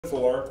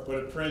for, but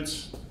it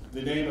prints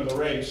the name of the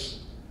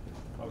race,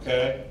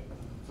 okay,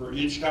 for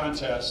each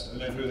contest, and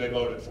then who they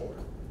voted for.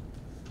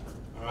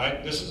 All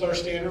right, this is our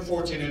standard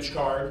 14-inch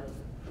card.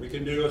 We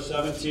can do a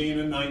 17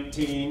 and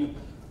 19.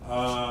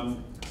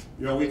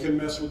 You know, we can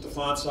mess with the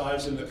font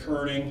size and the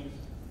kerning.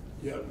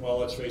 Yeah, well,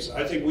 let's face it.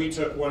 I think we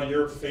took one of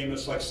your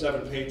famous like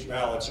 7-page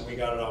ballots and we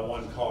got it on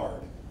one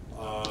card.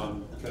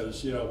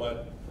 Because you know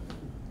what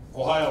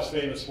Ohio's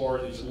famous for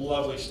are these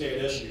lovely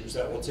state issues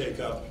that will take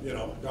up, you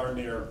know, darn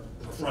near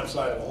the front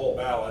side of the whole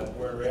ballot,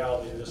 where in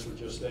reality this would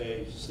just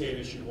say state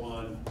issue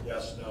 1,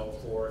 yes, no,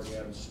 for,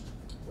 against,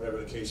 whatever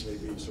the case may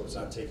be, so it's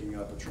not taking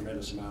up a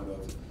tremendous amount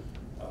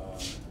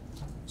of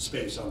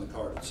space on the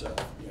card itself.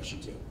 Yes, you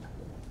do.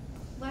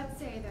 Let's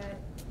say that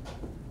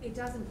it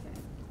doesn't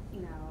fit,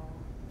 you know,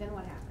 then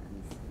what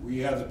happens? We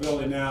have the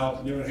ability now,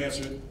 New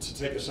Hampshire, to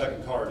take a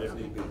second card if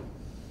need be,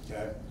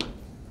 okay?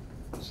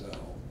 So,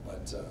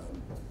 but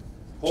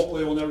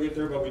hopefully we'll never get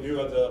there, but we do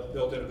have the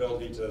built-in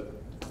ability to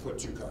put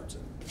 2 cards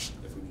in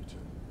if we need to.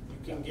 You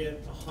can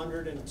get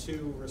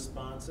 102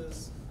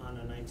 responses on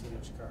a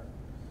 19-inch card.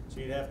 So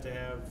you'd have to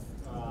have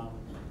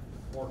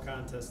more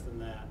contests than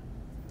that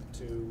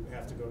to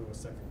have to go to a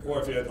second card.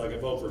 Or if you had like a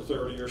vote for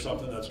 30 or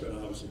something, that's going to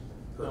obviously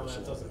hurt No, us a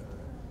that little doesn't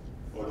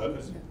bit. hurt. Oh,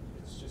 doesn't it?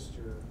 It's just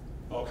your...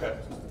 Okay.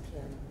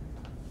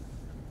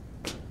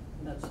 And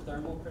that's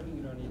thermal printing,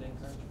 you don't need ink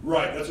cartridge?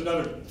 Right, that's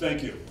another,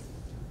 thank you.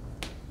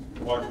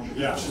 Mark,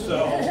 yeah,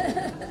 so,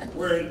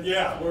 we're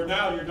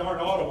now your darn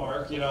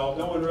Automark, you know,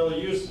 no one really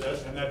uses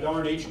it, and that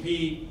darn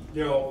HP,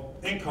 you know,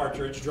 ink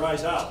cartridge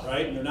dries out,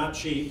 right? And they're not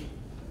cheap.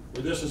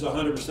 Where this is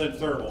 100%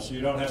 thermal, so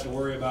you don't have to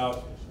worry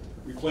about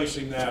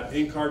replacing that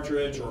ink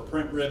cartridge or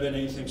print ribbon,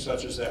 anything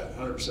such as that,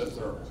 100%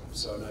 thermal.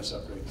 So nice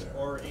upgrade there.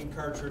 Or ink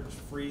cartridge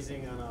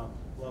freezing on a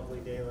lovely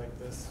day like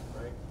this,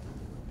 right?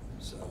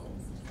 So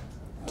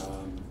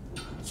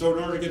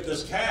in order to get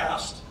this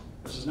cast,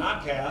 this is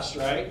not cast,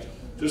 right?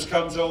 Just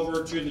comes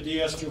over to the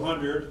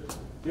DS200.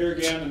 Here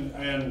again,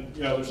 and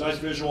you know, there's a nice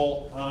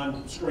visual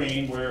on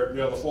screen where you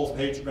know the full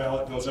page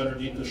ballot goes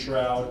underneath the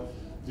shroud.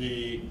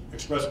 The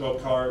express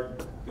vote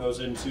card goes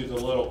into the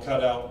little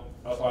cutout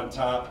up on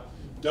top.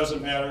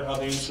 Doesn't matter how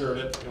they insert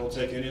it, it'll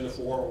take any of the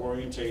 4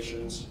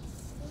 orientations.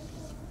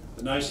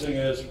 The nice thing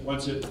is,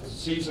 once it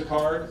sees the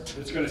card,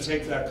 it's going to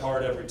take that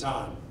card every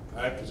time,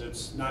 right? Because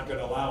it's not going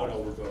to allow an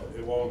overvote.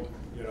 It won't,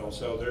 you know,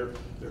 so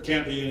there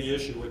can't be any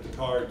issue with the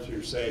card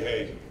to say,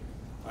 hey,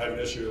 I have an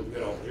issue, you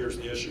know, here's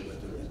the issue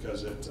with it,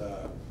 because it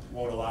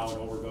won't allow an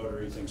overvote or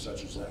anything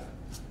such as that.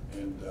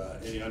 And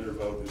any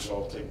undervote is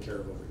all taken care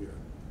of over here,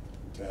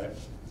 okay?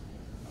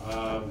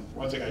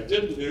 One thing I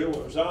didn't do,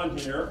 what was on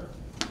here,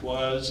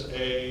 was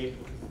a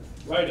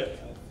write-it.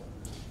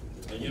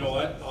 And you know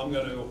what, I'm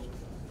going to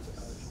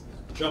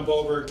jump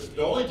over.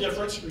 The only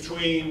difference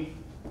between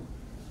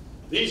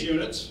these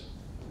units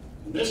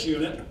and this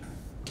unit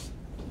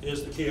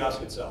is the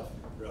kiosk itself,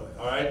 really,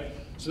 all right?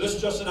 So this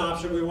is just an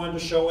option, we wanted to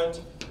show it.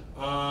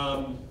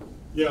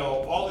 You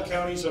know, all the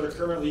counties that are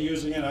currently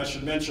using it, I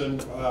should mention,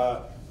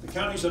 the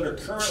counties that are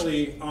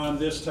currently on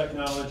this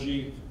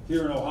technology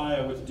here in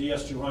Ohio with the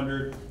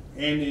DS200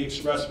 and the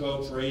express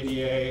vote for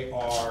ADA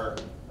are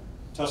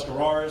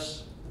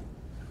Tuscarawas,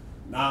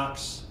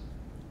 Knox,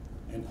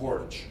 and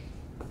Portage.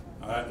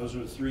 All right, those are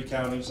the 3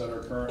 counties that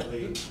are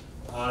currently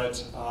on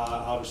it.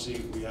 Obviously,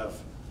 we have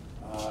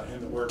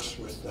in the works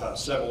with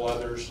several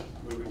others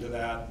moving to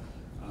that.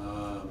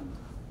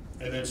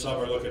 And then some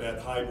are looking at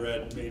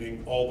hybrid,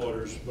 meaning all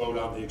voters vote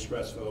on the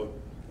express vote,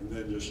 and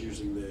then just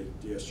using the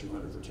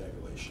DS200 for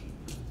tabulation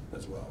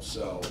as well.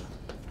 So,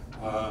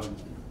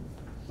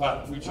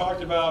 but we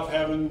talked about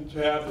having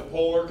to have the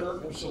poll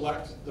worker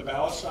select the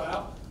ballot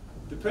style.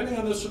 Depending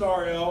on the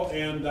scenario,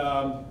 and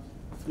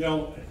you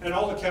know, and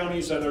all the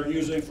counties that are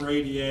using for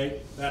ADA,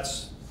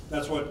 that's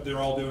what they're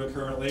all doing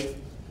currently.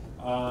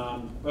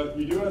 But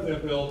you do have the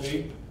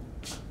ability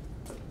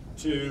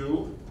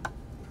to,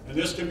 and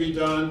this can be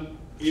done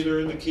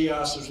either in the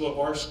kiosk. There's a little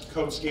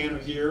barcode scanner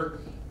here,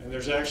 and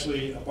there's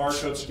actually a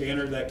barcode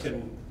scanner that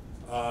can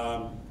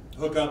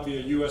hook up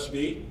via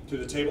USB to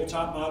the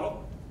tabletop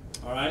model.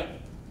 All right,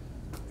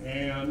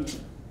 and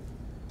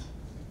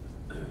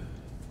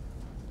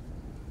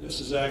this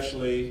is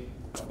actually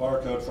a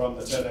barcode from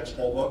the 10X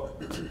poll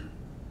book.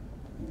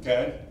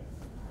 Okay,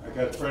 I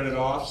got it printed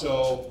off.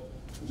 So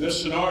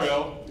this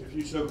scenario, if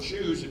you so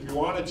choose, if you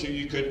wanted to,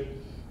 you could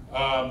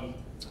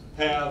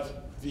have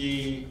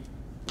the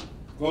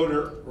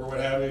voter, or what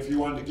have you, if you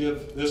wanted to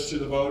give this to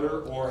the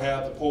voter, or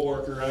have the poll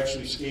worker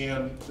actually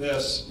scan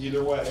this.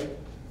 Either way,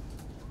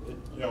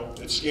 you know,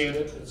 it scanned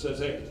it. It says,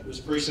 hey, this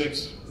precinct,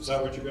 is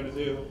that what you're going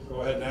to do? Go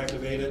ahead and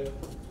activate it.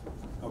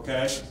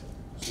 Okay,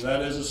 so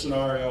that is a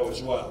scenario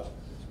as well.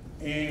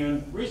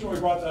 And the reason we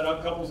brought that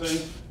up, a couple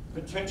things.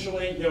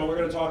 Potentially, you know, we're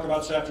going to talk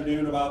about this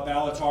afternoon about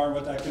Ballotar and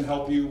what that can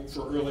help you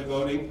for early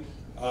voting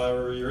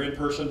or your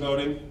in-person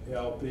voting. You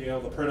know, be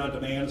able to print on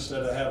demand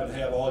instead of having to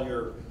have all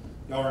your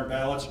darn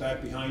ballots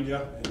back behind you.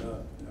 And you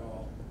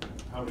know,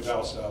 how many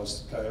ballot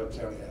styles Cuyahoga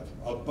County have?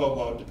 A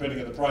boatload, depending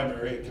on the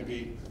primary, it could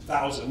be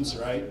thousands,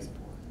 right?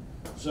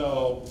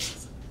 So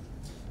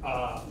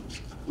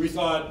we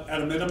thought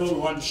at a minimum we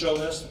wanted to show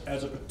this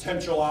as a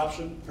potential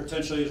option,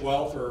 potentially as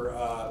well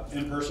for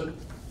in-person.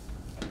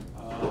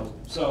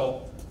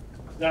 So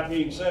that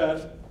being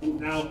said,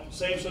 now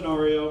same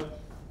scenario.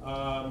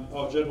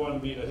 Oh, Jed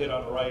wanted me to hit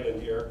on a write-in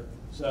here.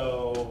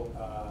 So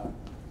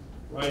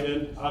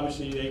write-in,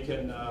 obviously they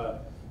can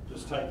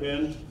just type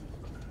in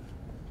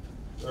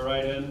the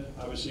write-in.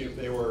 Obviously if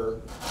they were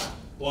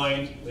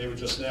blind, they would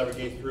just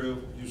navigate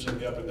through using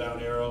the up and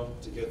down arrow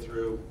to get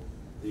through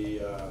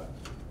the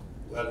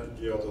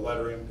the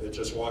lettering. It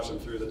just walks them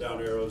through the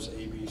down arrows,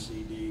 A, B,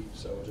 C, D.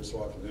 So it just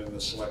walks them in. The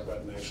select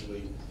button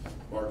actually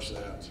marks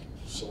that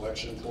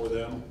selection for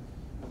them.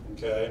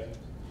 Okay.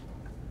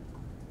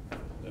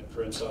 It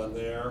prints on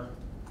there.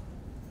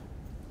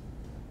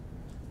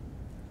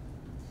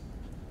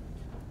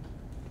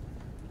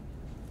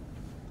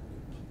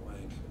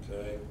 Blank.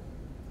 Okay.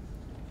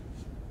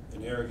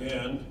 And here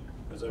again,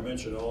 as I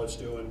mentioned, all it's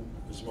doing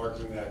is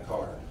marking that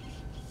card.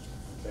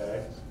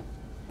 Okay.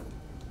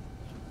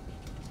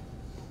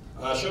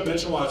 I should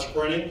mention while it's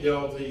printing,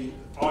 the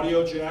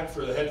audio jack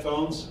for the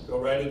headphones go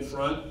right in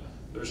front.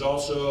 There's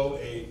also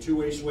a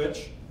two-way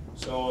switch.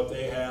 So if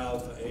they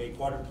have a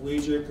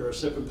quadriplegic or a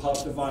sip and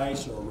puff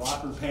device or a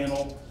rocker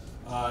panel,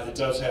 it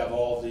does have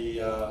all the,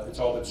 it's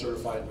all been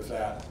certified with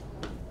that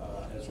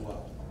as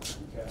well.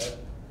 Okay.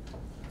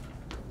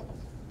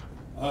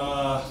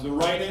 The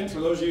write-in,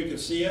 for those of you who can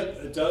see it,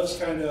 it does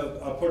kind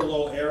of put a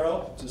little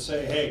arrow to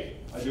say, hey,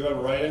 I do have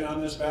a write-in on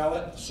this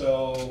ballot.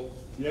 So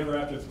you never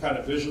have to kind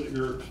of visually,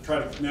 or try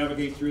to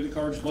navigate through the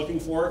cards looking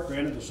for it.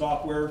 Granted, the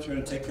software is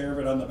going to take care of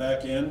it on the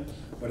back end,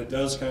 but it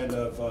does kind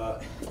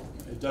of,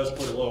 it does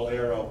put a little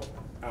arrow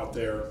out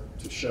there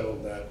to show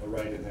that a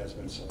write-in has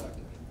been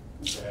selected.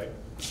 Okay.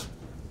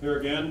 Here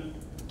again,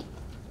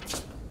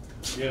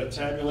 you get it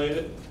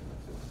tabulated.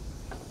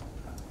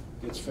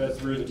 Gets fed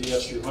through the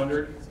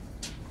DS200.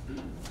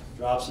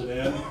 Drops it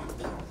in.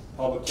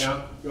 Public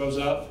count goes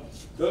up.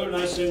 The other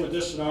nice thing with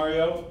this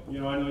scenario, I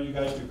know you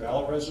guys do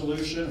ballot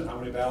resolution, how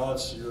many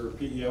ballots your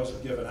PEOs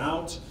have given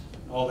out,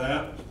 all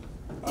that.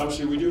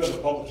 Obviously, we do have a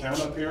public count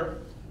up here,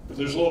 but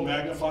there's a little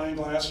magnifying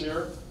glass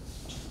here.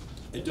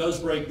 It does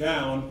break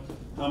down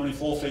how many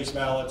full-face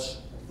ballots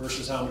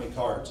versus how many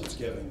cards it's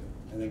giving,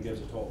 and then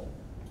gives a total.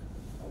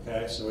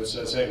 Okay, so it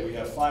says, hey, we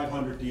have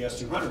 500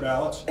 DS200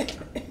 ballots,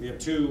 we have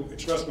 2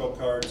 express vote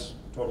cards,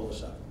 total of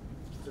 7.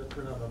 Is that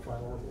print on the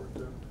final report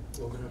too?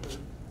 Logan up there?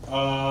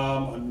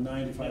 I'm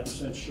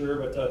 95% sure,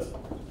 but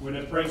when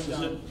it prints, is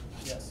it?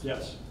 Yes.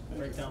 Yes.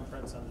 Breakdown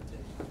prints on the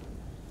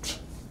tape.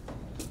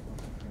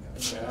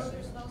 Even though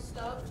there's no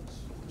stub,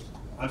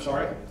 I'm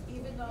sorry?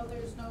 even though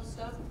there's no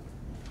stub,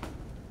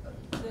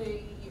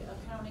 the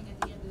accounting at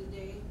the end of the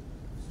day,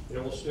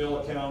 It will still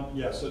account,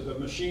 yes, so the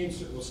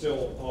machines will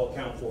still all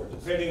account for it.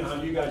 Depending on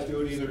how you guys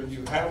do it, either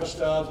you have a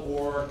stub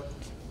or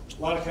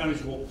a lot of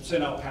counties will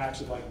send out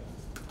packs of like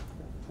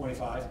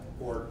 25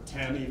 or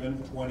 10 even,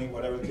 20,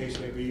 whatever the case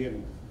may be,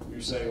 and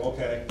you say,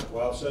 okay,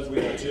 well, it says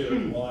we have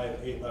 2, well, I have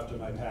 8 left in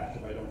my pack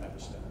if I don't have a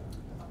stub.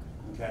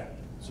 Okay,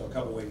 so a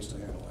couple ways to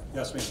handle it.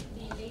 Yes, ma'am?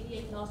 The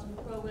ADA can also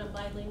program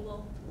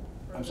bilingual.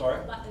 I'm sorry?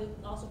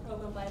 Also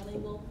program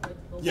bilingual.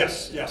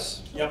 Yes,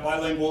 yes. Yeah,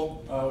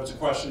 bilingual was a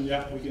question.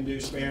 Yeah, we can do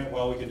Spanish.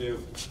 Well, we can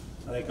do,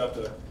 I think, up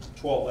to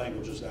 12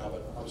 languages now,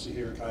 but obviously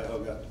here in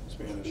Cuyahoga,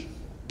 Spanish.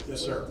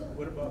 Yes, sir.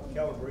 What about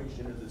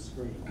calibration of the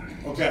screen?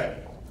 Okay.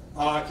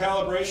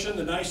 Calibration,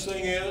 the nice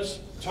thing is,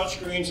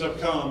 touchscreens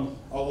have come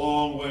a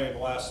long way in the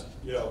last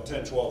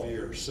 10, 12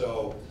 years.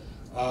 So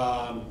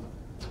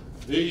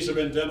these have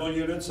been demo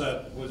units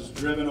that was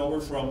driven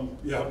over from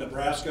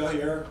Nebraska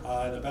here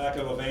in the back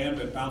of a van,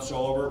 been bounced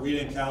all over. We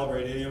didn't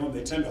calibrate any of them.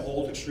 They tend to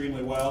hold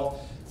extremely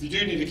well. If you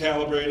do need to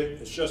calibrate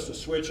it, it's just a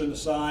switch on the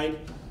side.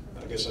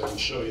 I guess I can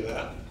show you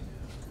that.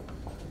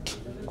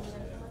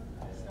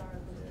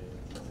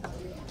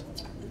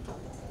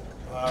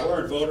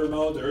 We're in voter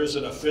mode. There is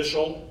an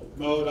official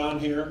mode on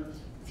here.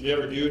 If you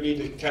ever do need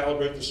to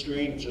calibrate the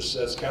screen, it just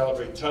says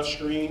calibrate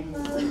touchscreen.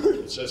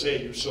 It says,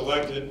 hey, you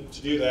selected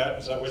to do that.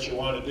 Is that what you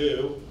want to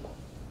do?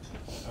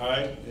 All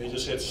right, and you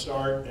just hit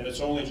start, and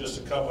it's only just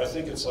a couple. I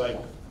think it's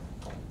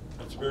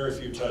very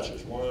few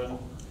touches. 1,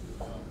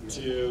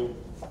 2,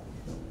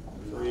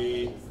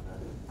 3,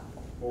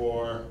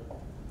 4,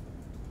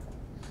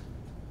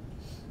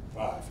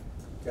 5.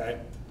 Okay,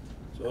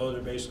 so those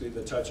are basically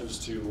the touches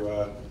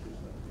to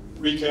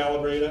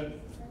recalibrate it.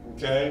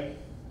 Okay.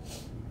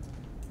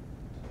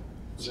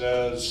 It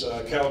says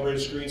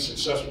calibrated screen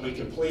successfully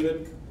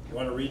completed. You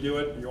want to redo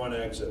it or you want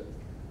to exit?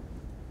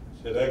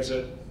 Hit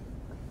exit.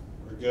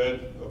 We're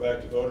good. Go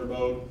back to voter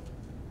mode.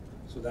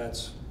 So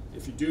that's,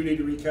 if you do need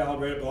to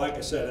recalibrate it, but like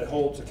I said, it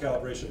holds the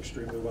calibration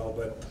extremely well.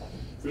 But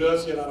if it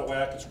does get out of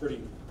whack, it's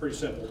pretty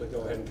simple to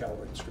go ahead and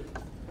calibrate the screen.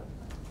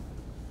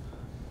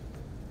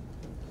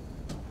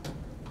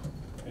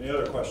 Any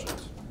other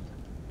questions?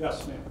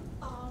 Yes, ma'am.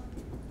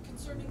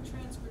 concerning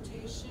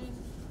transportation,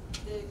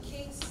 the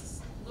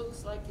case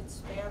looks like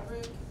it's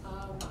fabric.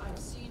 I've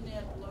seen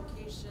at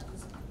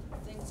locations,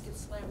 things get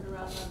slammed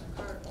around on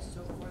the cart and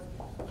so forth.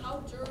 How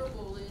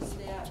durable is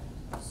that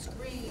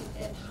screen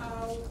And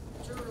how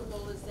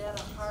durable is that,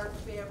 a hard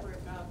fabric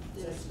of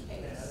this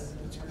case?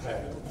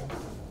 Okay.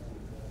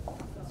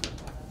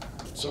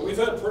 So we've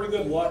had pretty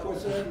good luck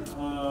with it.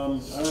 I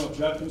don't know if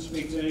Jeff can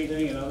speak to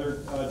anything in other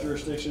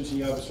jurisdictions.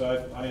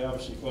 I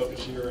obviously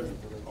focus here in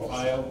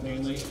Ohio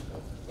mainly,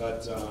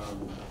 but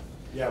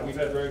yeah, we've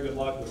had very good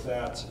luck with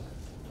that.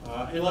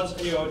 And it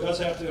does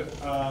have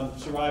to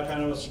survive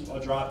kind of a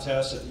drop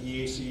test at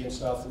the EAC and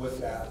stuff with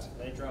that.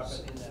 They drop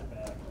it in that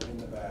bag. In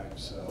the bag,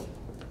 so.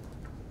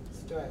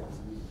 Straight.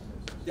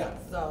 Yeah,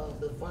 So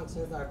the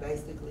functions are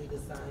basically the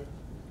same?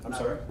 I'm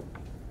sorry?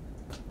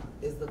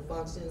 Is the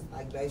functions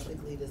like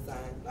basically the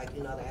same? Like,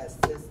 they have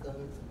system,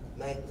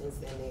 maintenance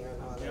in there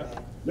and all of Yep.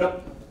 that?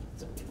 Yep.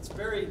 It's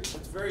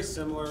very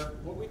similar.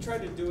 What we try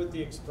to do with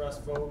the express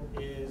vote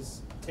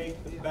is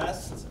take the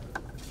best.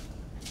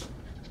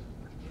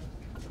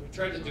 What we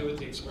tried to do with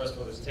the express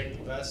vote is take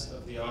the best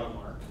of the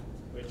AutoMark,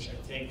 which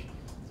I think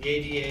the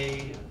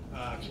ADA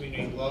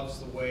community loves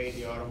the way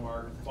the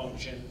AutoMark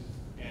function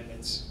and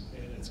its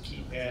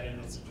keypad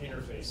and its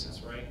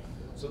interfaces, right?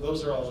 So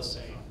those are all the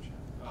same.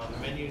 The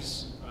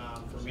menus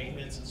for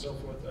maintenance and so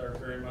forth are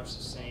very much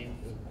the same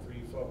for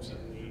you folks in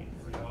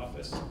the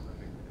office.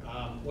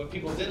 What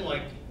people didn't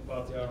like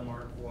about the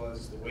AutoMark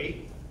was the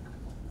weight,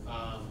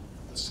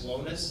 the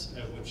slowness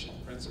at which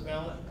it prints a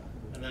ballot,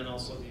 and then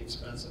also the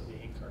expense of the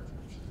ink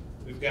cartridge.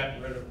 We've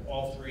gotten rid of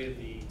all three of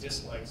the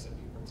dislikes that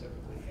people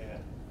typically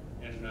had,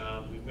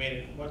 and we've made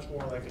it much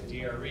more like a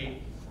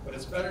DRE, but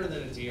it's better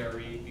than a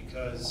DRE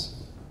because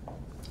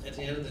at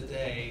the end of the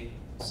day,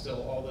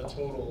 still all the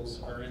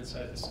totals are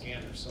inside the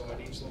scanner. So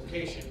at each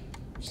location,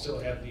 you still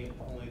have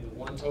only the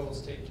one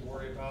totals tape to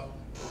worry about,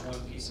 and one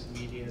piece of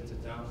media to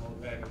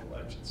download back to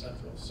Election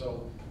Central.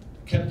 So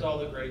kept all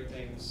the great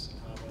things,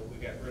 but we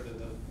got rid of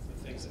the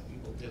things that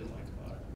people didn't like